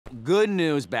good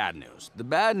news, bad news. The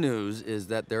bad news is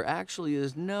that there actually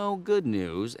is no good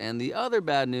news, and the other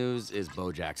bad news is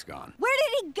BoJack's gone. Where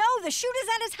did he go? The shoot is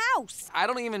at his house. I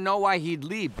don't even know why he'd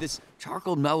leave. This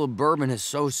charcoal mellow bourbon is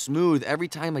so smooth. Every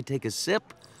time I take a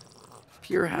sip,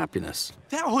 pure happiness.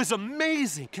 That was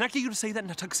amazing. Can I get you to say that in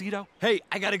a tuxedo? Hey,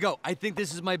 I gotta go. I think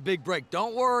this is my big break.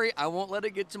 Don't worry, I won't let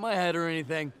it get to my head or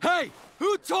anything. Hey,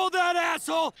 who told that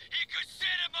asshole he could sit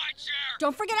in my chair?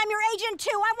 Don't forget I'm your agent, too.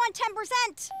 I want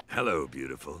 10%. Hello,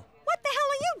 beautiful. What the hell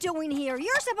are you doing here?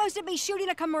 You're supposed to be shooting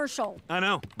a commercial. I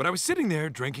know, but I was sitting there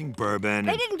drinking bourbon.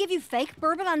 They didn't give you fake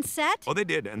bourbon on set? Oh, they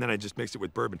did, and then I just mixed it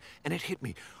with bourbon, and it hit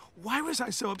me. Why was I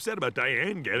so upset about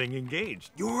Diane getting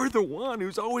engaged? You're the one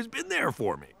who's always been there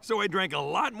for me. So I drank a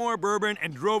lot more bourbon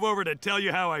and drove over to tell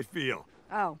you how I feel.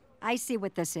 Oh, I see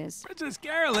what this is. Princess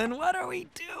Carolyn, what are we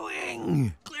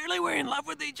doing? Clearly we're in love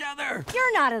with each other.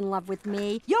 You're not in love with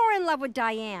me. You're in love with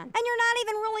Diane. And you're not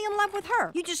even really in love with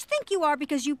her. You just think you are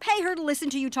because you pay her to listen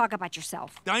to you talk about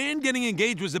yourself. Diane getting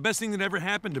engaged was the best thing that ever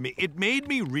happened to me. It made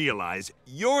me realize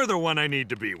you're the one I need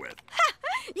to be with.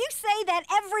 You say that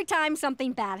every time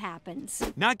something bad happens.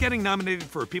 Not getting nominated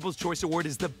for a People's Choice Award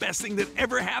is the best thing that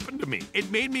ever happened to me.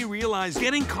 It made me realize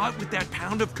getting caught with that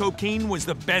pound of cocaine was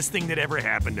the best thing that ever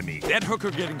happened to me. That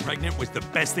hooker getting pregnant was the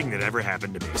best thing that ever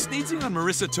happened to me. Sneezing on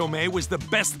Marissa Tomei was the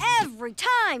best. Every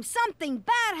time something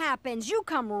bad happens, you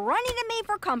come running to me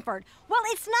for comfort. Well,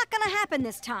 it's not gonna happen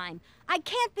this time. I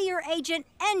can't be your agent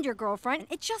and your girlfriend.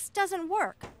 It just doesn't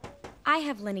work. I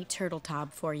have Lenny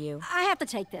Turtletop for you. I have to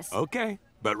take this. Okay,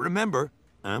 but remember,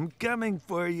 I'm coming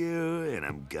for you, and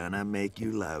I'm gonna make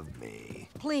you love me.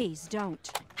 Please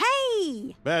don't.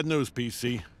 Hey! Bad news,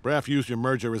 PC. Braff used your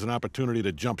merger as an opportunity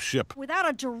to jump ship. Without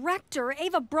a director,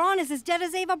 Ava Braun is as dead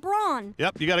as Ava Braun.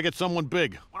 Yep, you gotta get someone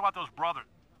big. What about those brothers?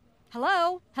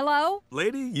 Hello? Hello?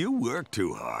 Lady, you work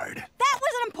too hard. That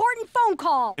was an important phone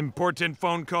call. Important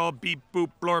phone call, beep,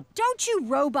 boop, blorp. Don't you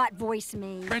robot voice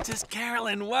me. Princess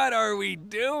Carolyn, what are we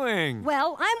doing?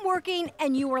 Well, I'm working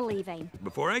and you are leaving.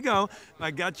 Before I go,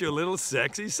 I got you a little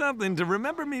sexy something to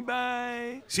remember me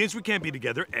by. Since we can't be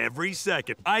together every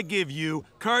second, I give you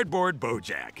Cardboard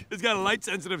BoJack. It's got a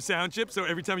light-sensitive sound chip, so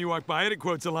every time you walk by it, it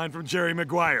quotes a line from Jerry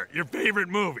Maguire, your favorite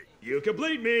movie. You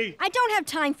complete me. I don't have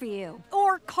time for you.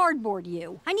 Or cardboard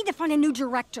you. I need to find a new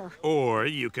director. Or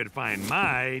you could find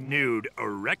my nude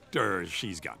erector.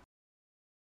 She's gone.